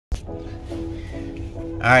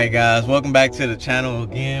Alright guys, welcome back to the channel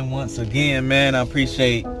again. Once again, man, I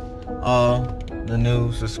appreciate all the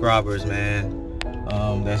new subscribers, man,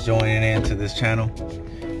 that's joining into this channel.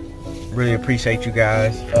 Really appreciate you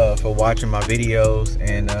guys for watching my videos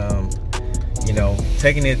and you know,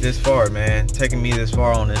 taking it this far, man, taking me this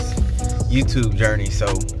far on this YouTube journey. So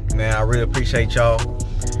man, I really appreciate y'all.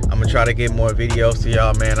 I'm gonna try to get more videos to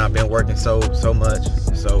y'all, man. I've been working so much,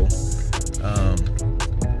 so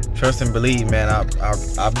trust and believe, man.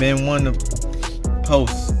 I've been wanting to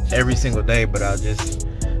post every single day, but I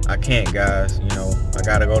can't, guys. You know, I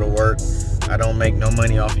gotta go to work. I don't make no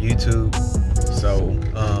money off of YouTube, so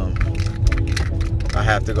I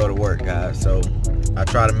have to go to work, guys. So I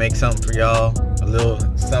try to make something for y'all, a little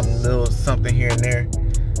something here and there,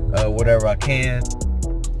 whatever I can.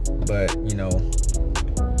 But you know,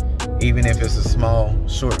 even if it's a small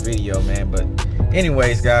short video, man. But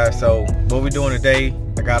anyways, guys, so what we're doing today,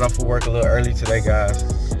 I got off of work a little early today, guys.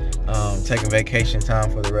 Taking vacation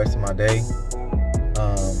time for the rest of my day.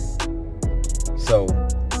 So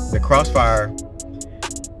the crossfire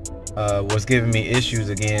was giving me issues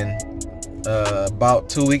again about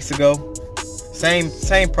 2 weeks ago. Same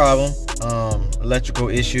problem, electrical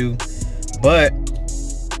issue, but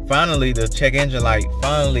finally the check engine light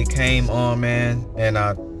finally came on, man, and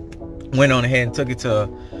I went on ahead and took it to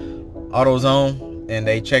AutoZone and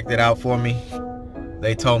they checked it out for me.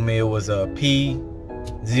 They told me it was a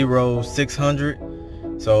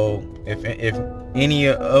P0600. So if any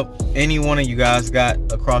one of you guys got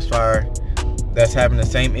a crossfire that's having the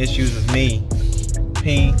same issues as me,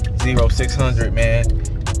 P0600, man,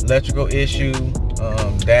 electrical issue,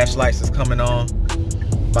 dash lights is coming on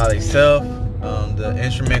by themselves, the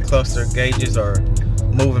instrument cluster gauges are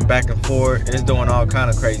moving back and forth, it's doing all kind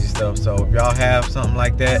of crazy stuff. So if y'all have something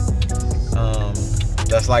like that,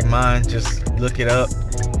 that's like mine, just look it up.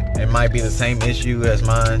 It might be the same issue as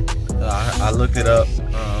mine. I looked it up,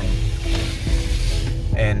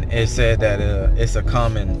 and it said that it's a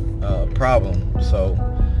common problem. So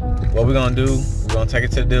what we're gonna do, we're gonna take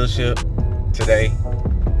it to the dealership today.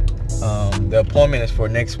 The appointment is for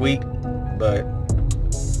next week, but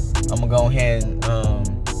I'm gonna go ahead and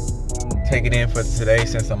take it in for today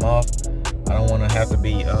since I'm off. I don't want to have to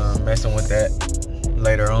be messing with that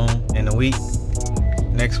later on in the week,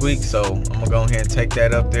 next week. So I'm gonna go ahead and take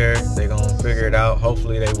that up there. They're gonna figure it out.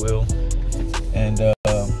 Hopefully they will. And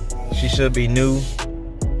she should be new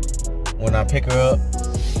when I pick her up,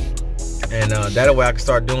 and that way I can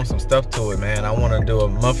start doing some stuff to it, man. I want to do a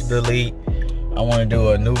muffler delete, I want to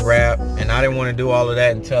do a new wrap, and I didn't want to do all of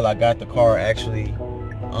that until I got the car actually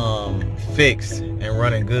fixed and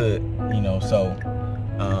running good, you know. So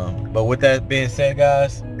but with that being said,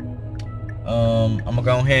 guys, I'm gonna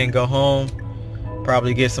go ahead and go home,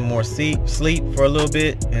 probably get some more sleep for a little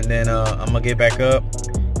bit, and then I'm gonna get back up,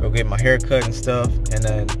 go get my hair cut and stuff, and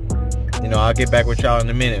then, you know, I'll get back with y'all in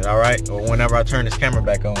a minute, all right, or whenever I turn this camera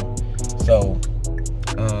back on. So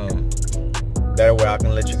that way I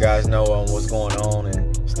can let you guys know what's going on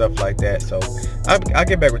and stuff like that. So I'll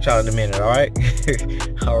get back with y'all in a minute, all right?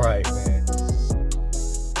 All right, man.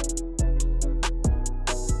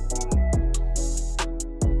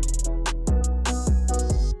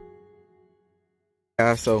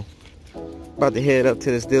 So about to head up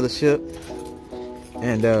to this dealership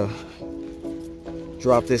and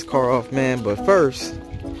drop this car off, man. But first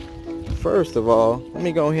of all, let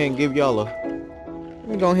me go ahead and give y'all a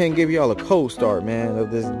cold start, man,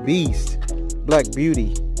 of this beast, Black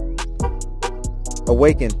Beauty.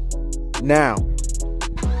 Awaken now.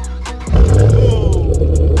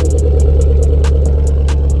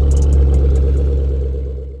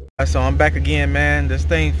 So I'm back again, man. This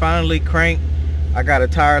thing finally cranked. I got a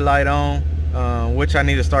tire light on, which I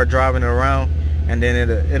need to start driving it around, and then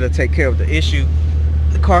it'll take care of the issue.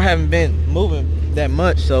 The car haven't been moving that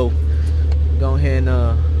much, so go ahead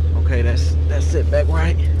and okay, that's it back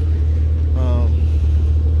right.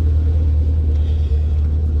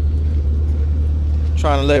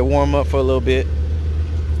 Trying to let it warm up for a little bit.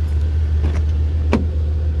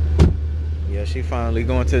 Yeah, she finally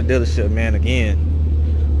going to the dealership, man, again,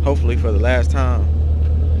 hopefully for the last time.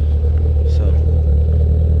 So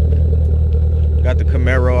got the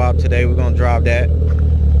Camaro out today, we're gonna drive that.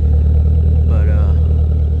 But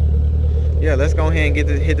yeah, let's go ahead and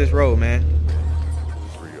hit this road, man.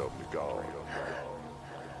 Free up the dog.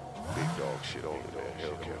 Big dog shit over there.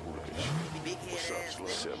 Hellcat hooligan shit.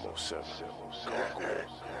 What's up, 707?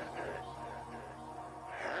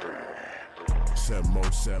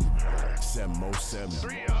 707, 707,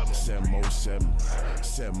 707,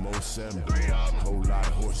 707. Whole lot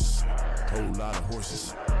of horses, whole lot of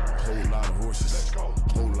horses, whole lot of horses,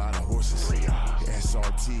 whole lot of horses.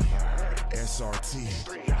 SRT SRT,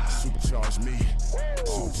 supercharge me,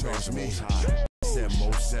 supercharge me.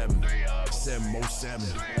 707, 707,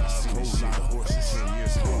 whole lot of horses, 10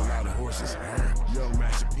 years, whole lot of horses. Young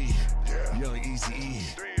Master P, young Easy E,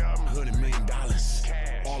 $100 million,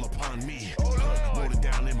 all upon me. Wrote it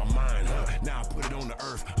down in my mind, now I put it on the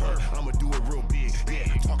earth. I'ma do it real big,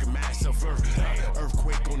 yeah, talking massive earth.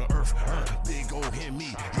 Earthquake on the earth, big old hit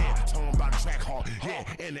me, yeah, talking about the track hall, yeah,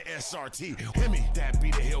 and the SRT. Hit me, that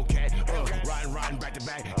be the Hellcat, riding back to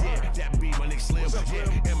back, yeah, that be my nigga Slim,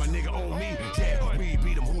 yeah, and my nigga on me, yeah. We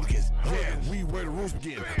beat them hooligans, yeah, we where the rules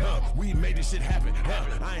begin, we made this shit happen,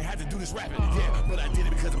 I ain't had to do this rapping, yeah, but I did it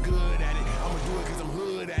because I'm good at it, I'ma do it because I'm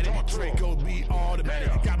hood at it, Draco be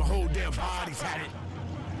automatic, got my whole damn body tatted.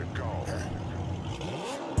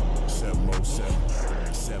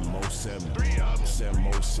 707, 707,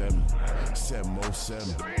 707,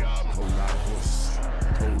 707, whole lot of horses,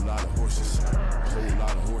 whole lot of horses, whole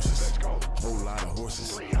lot of horses, whole lot of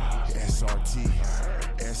horses, SRT,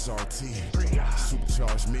 SRT,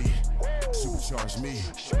 supercharge me, supercharge me,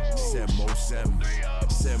 707,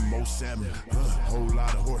 707, whole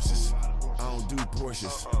lot of horses. I don't do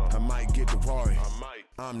Porsches, I might get the Rari.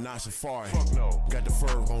 I'm not Safari, got the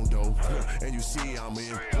fur on though, and you see I'm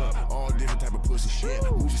in all different type of pussy, yeah,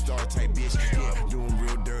 movie star type bitch, yeah, doing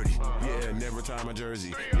real dirty, yeah, never tie my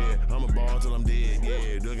jersey, yeah, I'm a ball till I'm dead,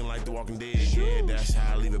 yeah, looking like the Walking Dead, yeah, that's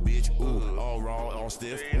how I leave a bitch, ooh, all raw, all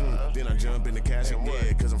stiff, then I jump in the casket,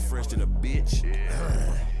 yeah, cause I'm fresh to the bitch,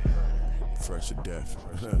 fresh to death,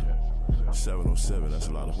 707, that's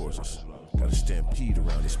a lot of horses. Got a stampede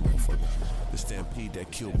around this motherfucker. The stampede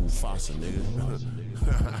that killed Mufasa, nigga.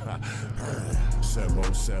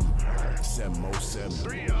 707,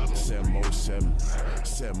 707, 707,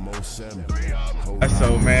 707.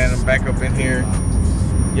 So man, I'm back up in here.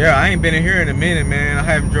 Yeah, I ain't been in here in a minute, man. I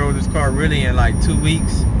haven't drove this car really in like 2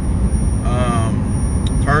 weeks.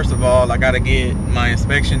 First of all, I gotta get my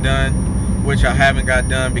inspection done, which I haven't got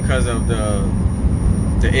done because of the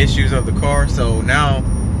issues of the car. So now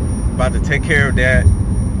about to take care of that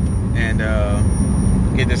and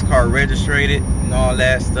get this car registered and all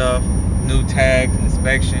that stuff, new tags,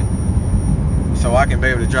 inspection, so I can be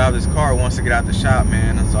able to drive this car once I get out the shop,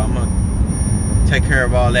 man. So I'm gonna take care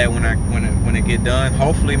of all that when it get done.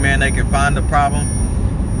 Hopefully, man, they can find the problem,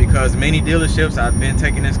 because many dealerships I've been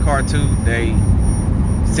taking this car to, they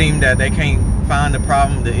seem that they can't find the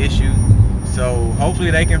problem, the issue. So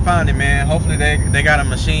hopefully they can find it, man. Hopefully they got a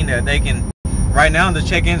machine that they can. Right now the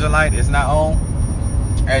check engine light is not on,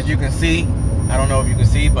 as you can see. I don't know if you can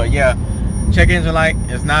see, but yeah, check engine light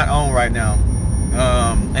is not on right now,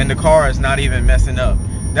 and the car is not even messing up.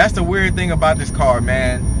 That's the weird thing about this car,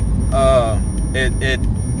 man. It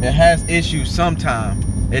has issues sometimes.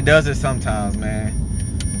 It does it sometimes, man.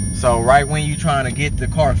 So right when you're trying to get the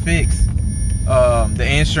car fixed, the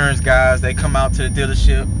insurance guys, they come out to the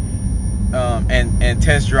dealership and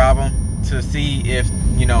test drive them to see if,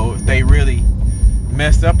 you know, if they really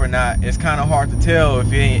messed up or not. It's kind of hard to tell if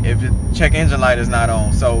the check engine light is not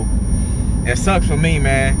on. So it sucks for me,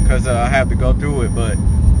 man, because I have to go through it, but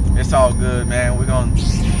it's all good, man. We're gonna,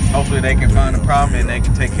 hopefully they can find the problem and they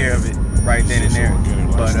can take care of it right then and there.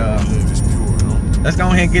 But let's go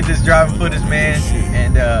ahead and get this driving footage, man,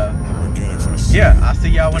 and yeah, I'll see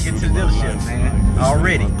y'all when I get to the dealership, man.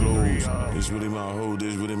 Already. This really my hoe,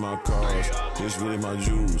 this really my cars, this really my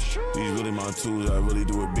jewels, these really my tools, I really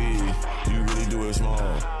do it big, you really do it small,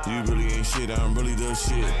 you really ain't shit, I'm really the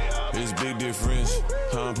shit, it's big difference,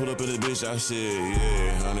 I pull up in the bitch, I said,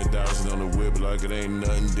 yeah, 100,000 on the whip like it ain't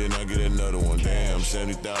nothing, then I get another one, damn,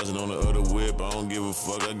 70,000 on the other whip, I don't give a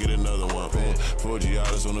fuck, I get another one,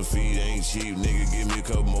 $40 on the feed, ain't cheap, nigga, give me a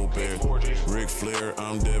couple more pairs, Ric Flair,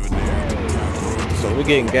 I'm debonair. So we're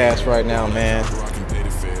getting gas right now, man.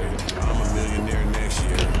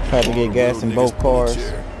 Had to get gas in both cars.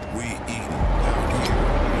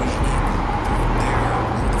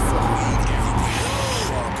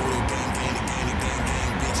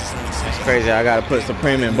 That's crazy. I gotta put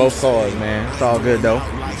Supreme in both cars, man. It's all good though. Go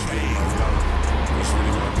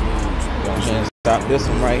ahead and stop this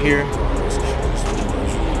one right here.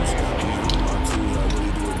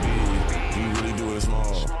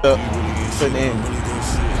 Putting in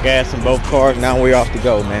gas in both cars. Now we're off to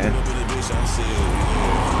go, man.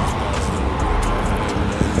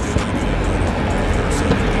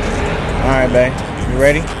 Alright, babe. You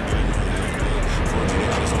ready?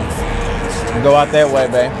 Go out that way,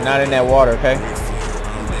 babe. Not in that water, okay?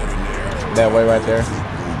 That way right there.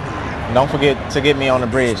 Don't forget to get me on the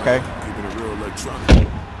bridge, okay? Keeping it real electronic.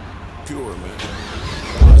 Pure, man.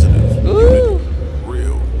 Positive. Ooh.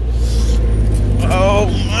 Real. Oh,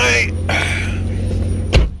 my.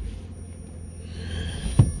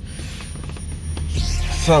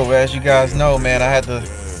 So as you guys know, man, I had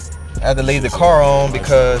to leave the car on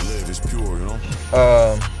because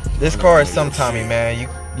this car is sometimey, man.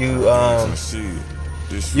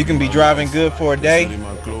 You can be driving good for a day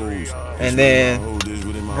and then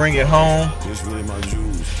bring it home,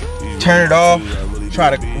 turn it off,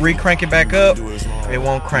 try to re-crank it back up, it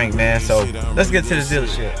won't crank, man. So let's get to the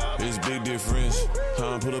dealership. It's big difference.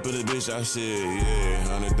 Pull up in the bitch, I said, yeah,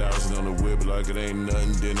 100,000 on the whip like it ain't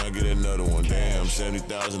nothing, then I get another one. Damn,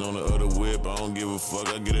 70,000 on the other whip, I don't give a fuck,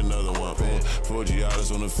 I get another one.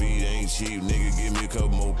 $40 on the feed, ain't cheap, nigga, give me a couple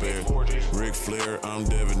more pair. Ric Flair, I'm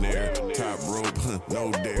debonair, top rope,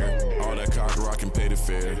 no dare. All that cock rock and pay the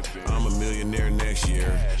fare. I'm a millionaire next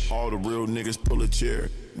year. All the real niggas pull a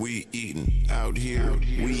chair. We eatin' out here,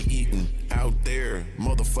 we eatin' out there.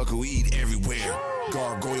 Motherfucker, we eat everywhere.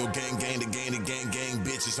 Gargoyle gang, gang,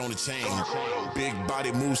 bitches on the chain. Big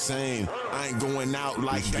body move same. I ain't going out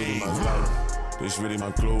like that. This really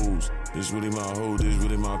my clothes. This really my hoe. This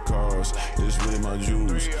really my cars. This really my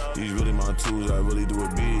jewels. These really my tools. I really do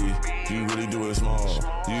it big. You really do it small.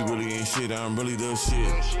 You really ain't shit. I'm really the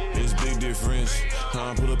shit. It's big difference.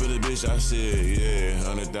 I pull up in the bitch. I said, yeah,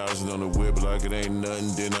 100,000 on the whip like it ain't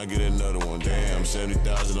nothing. Then I get another one. Damn,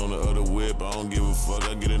 70,000 on the other whip. I don't give a fuck.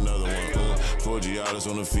 I get another one. $40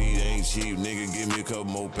 on the feed ain't cheap. Nigga, give me a couple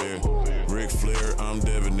more pair. Ric Flair, I'm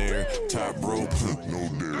debonair. Top rope, no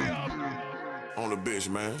dare. On the bitch,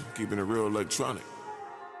 man. Keeping it real electronic.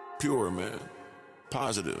 Pure, man.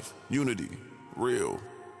 Positive. Unity. Real.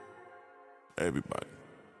 Everybody.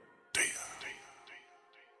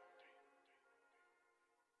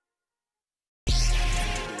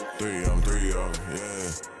 Three of them,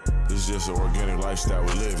 yeah. This is just an organic lifestyle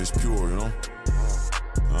we live. It's pure, you know?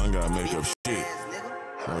 I ain't gotta make up shit.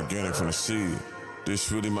 Organic from the seed.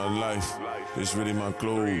 This really my life. This really my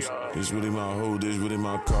clothes. This really my hoe. This really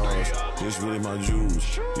my cars. This really my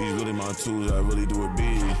jewels. These really my tools. I really do it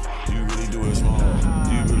big. You really do it small.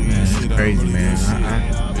 You really ain't shit. Crazy, man.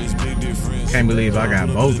 I can't believe I got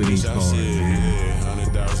both of these cars, man.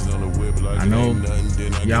 I know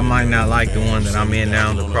y'all might not like the one that I'm in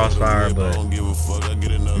now, the Crossfire, but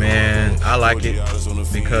man, I like it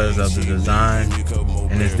because of the design,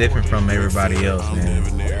 and it's different from everybody else, man.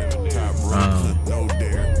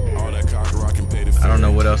 I don't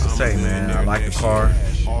know what else to say, man. I like the car.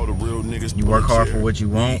 You work hard for what you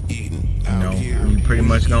want. You know, you pretty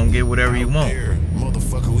much gonna get whatever you want.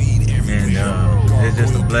 And it's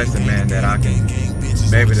just a blessing, man, that I can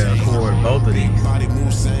be able to afford both of these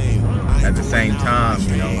at the same time.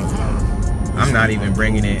 You know, I'm not even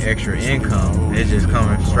bringing in extra income. It's just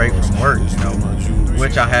coming straight from work, you know,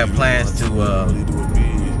 which I have plans to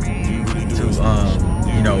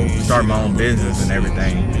you know, start my own business and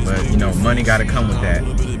everything, but you know, money got to come with that.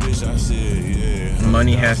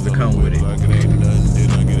 Money has to come with it.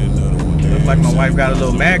 Looks like my wife got a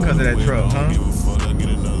little mad because of that truck, huh?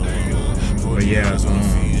 But yeah,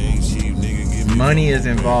 money is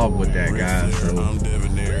involved with that, guys. So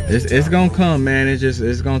it's gonna come, man.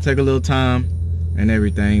 It's gonna take a little time and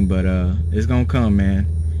everything, but it's gonna come, man.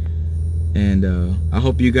 And I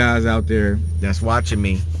hope you guys out there that's watching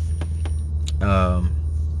me,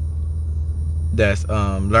 that's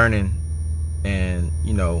learning, and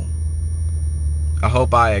you know, I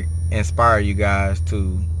hope I inspire you guys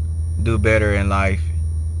to do better in life.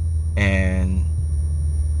 And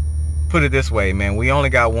put it this way, man, we only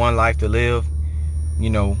got one life to live. You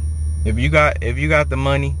know, if you got the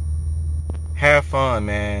money, have fun,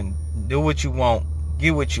 man. Do what you want,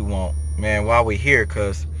 get what you want, man, while we're here,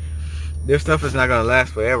 because this stuff is not gonna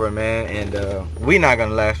last forever, man, and we're not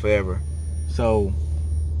gonna last forever. So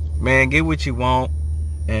man, get what you want,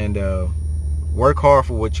 and work hard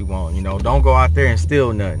for what you want. You know, don't go out there and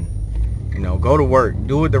steal nothing. You know, go to work,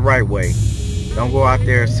 do it the right way. Don't go out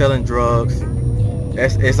there selling drugs.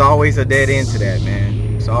 It's always a dead end to that,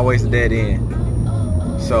 man. It's always a dead end.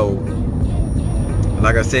 So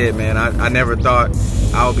like I said, man, I never thought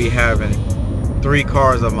I would be having 3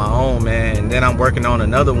 cars of my own, man, and then I'm working on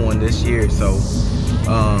another one this year. So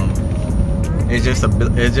it's just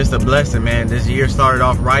a blessing, man. This year started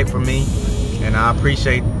off right for me, and I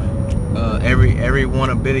appreciate every one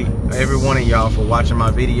of y'all for watching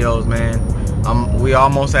my videos, man. We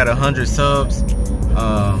almost at 100 subs.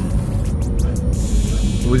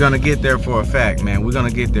 We're gonna get there for a fact, man. We're gonna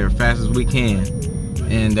get there as fast as we can.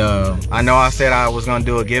 And I know I said I was gonna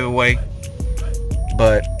do a giveaway,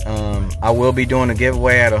 but I will be doing a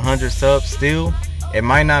giveaway at 100 subs still. It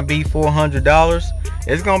might not be $400.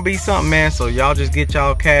 It's gonna be something, man. So y'all just get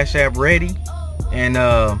y'all Cash App ready, and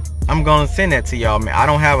I'm gonna send that to y'all, man. I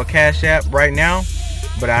don't have a Cash App right now,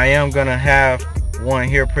 but I am gonna have one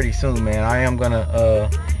here pretty soon, man. I am gonna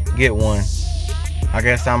get one. I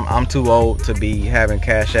guess I'm too old to be having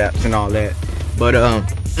cash apps and all that. But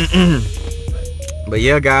but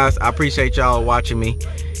yeah, guys, I appreciate y'all watching me.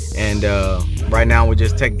 And right now we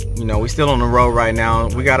just we're still on the road right now.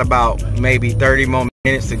 We got about maybe 30 more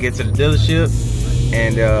minutes to get to the dealership.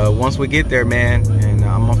 And once we get there, man, and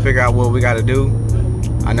I'm gonna figure out what we gotta do.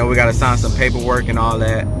 I know we gotta sign some paperwork and all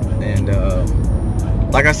that. And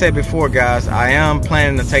like I said before, guys, I am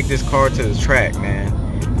planning to take this car to the track, man.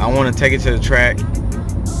 I want to take it to the track.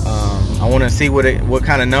 I want to see what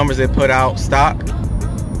kind of numbers it put out stock.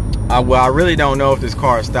 Well, I really don't know if this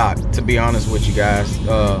car is stock, to be honest with you guys.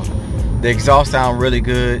 The exhaust sound really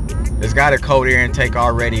good. It's got a cold air intake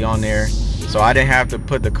already on there, so I didn't have to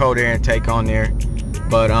put the cold air intake on there.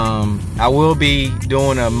 But I will be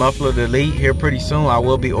doing a muffler delete here pretty soon. I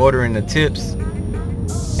will be ordering the tips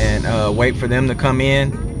and wait for them to come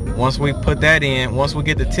in. Once we put that in, once we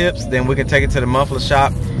get the tips, then we can take it to the muffler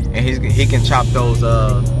shop, and he can chop those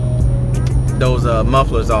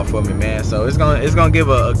mufflers off for me, man. So it's gonna give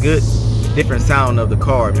a good different sound of the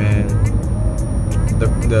car, man.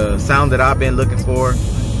 The sound that I've been looking for,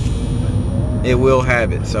 it will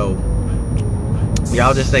have it. So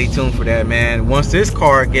y'all just stay tuned for that, man. Once this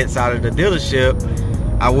car gets out of the dealership,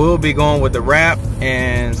 I will be going with the wrap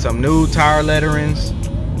and some new tire letterings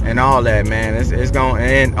and all that, man. It's going,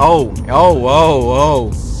 and oh,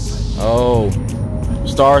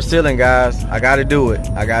 star ceiling, guys. I gotta do it,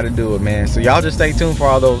 man. So y'all just stay tuned for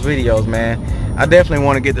all those videos, man. I definitely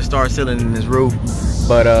want to get the star ceiling in this roof,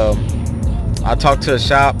 but I talked to a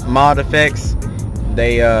shop, Mod Effects.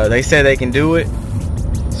 They said they can do it,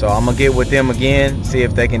 so I'm gonna get with them again, see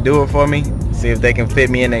if they can do it for me, see if they can fit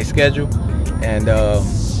me in their schedule. And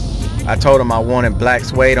I told them I wanted black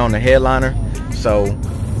suede on the headliner, so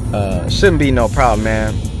shouldn't be no problem,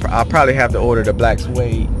 man. I'll probably have to order the black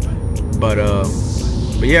suede, but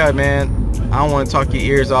yeah, man, I don't want to talk your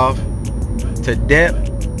ears off to death.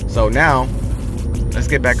 So now let's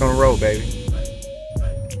get back on the road, baby.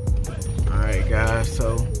 All right, guys,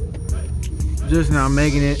 so just now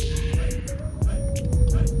making it.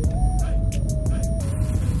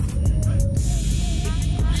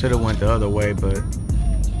 Should have went the other way, but I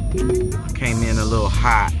came in a little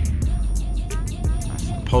hot. I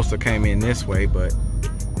was supposed to came in this way, but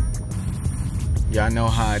y'all know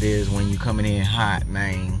how it is when you coming in hot,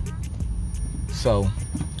 man. So,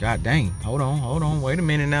 god dang, hold on, wait a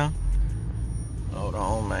minute now. Hold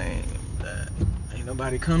on, man. Ain't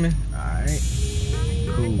nobody coming? Alright,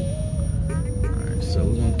 cool. Alright, so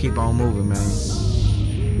we're gonna keep on moving, man.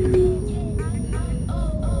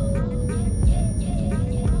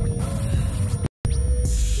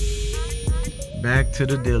 Back to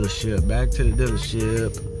the dealership, back to the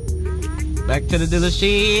dealership, back to the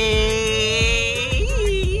dealership.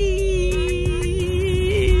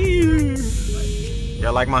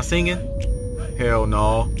 Y'all like my singing? Hell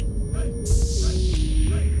no.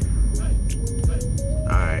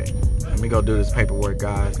 Alright, let me go do this paperwork,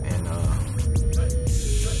 guys, and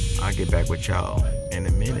I'll get back with y'all in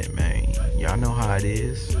a minute, man. Y'all know how it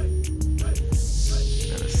is.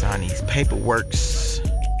 Gotta sign these paperworks.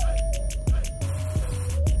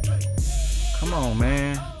 Come on,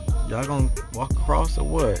 man. Y'all gonna walk across or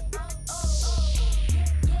what?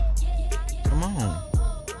 Come on.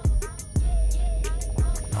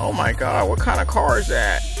 Oh my God, what kind of car is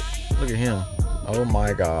that? Look at him. Oh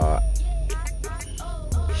my God.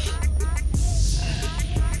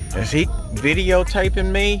 Is he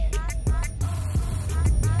videotaping me?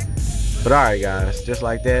 But alright, guys, just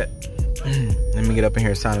like that. Let me get up in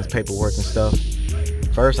here and sign this paperwork and stuff.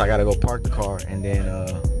 First, I gotta go park the car, and then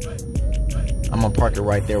I'm gonna park it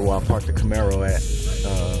right there where I parked the Camaro at.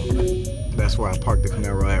 That's where I parked the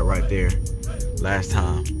Camaro at right there last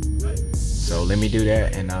time. So let me do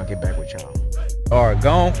that and I'll get back with y'all. All right,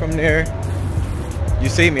 gone from there. You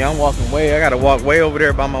see me, I'm walking I gotta walk way over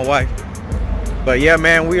there by my wife. But yeah,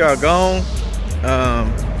 man, we are gone.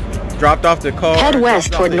 Dropped off the car. Head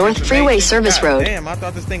west toward North Freeway Service Road. Damn, I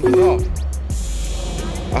thought this thing was off.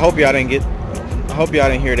 I hope y'all didn't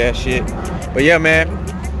hear that shit. But yeah, man.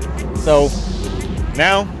 So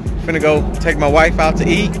now finna go take my wife out to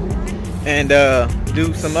eat and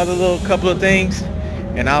do some other little couple of things,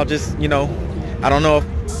 and I'll just, you know, I don't know if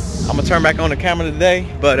I'm gonna turn back on the camera today,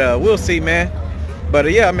 but we'll see, man. But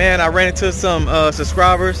yeah, man, I ran into some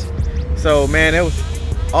subscribers, so man, it was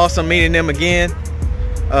awesome meeting them again.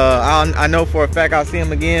 I know for a fact I'll see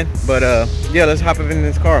them again, but yeah, let's hop up in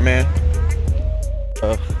this car, man.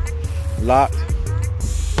 Locked.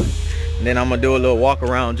 And then I'm gonna do a little walk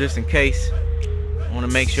around just in case. I want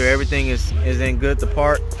to make sure everything is in good to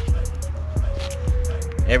park.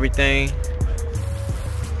 everything.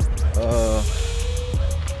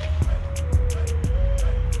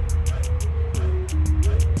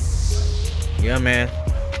 Yeah, man.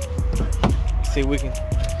 See if we can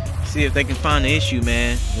see if they can find the issue,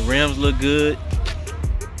 man. The rims look good.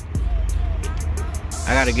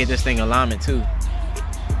 I gotta get this thing alignment too.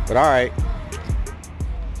 But all right.